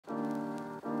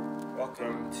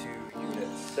Welcome to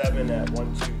Unit 7 at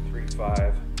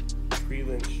 1235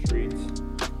 Treeland Street,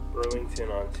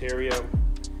 Burlington, Ontario.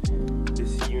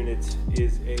 This unit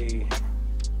is a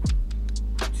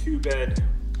 2-bed,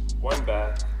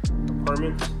 1-bath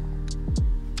apartment.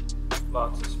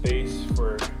 Lots of space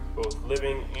for both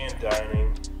living and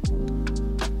dining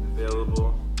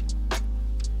available.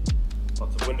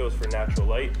 Lots of windows for natural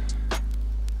light.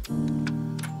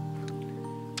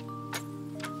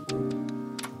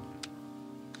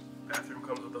 Bathroom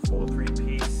comes with a full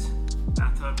 3-piece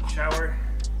bathtub and shower.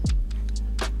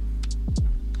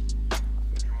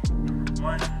 Bedroom number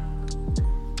 1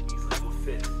 easily will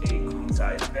fit a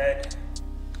queen-size bed.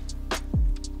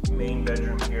 Main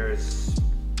bedroom here is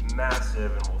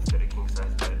massive and will fit a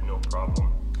king-size bed, no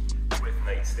problem, with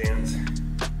nightstands.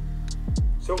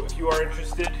 So if you are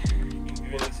interested in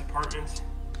viewing this apartment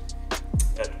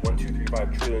at 1235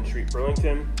 Treeland Street,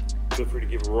 Burlington, feel free to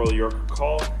give Royal York a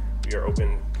call. We are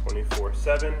open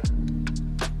 24/7.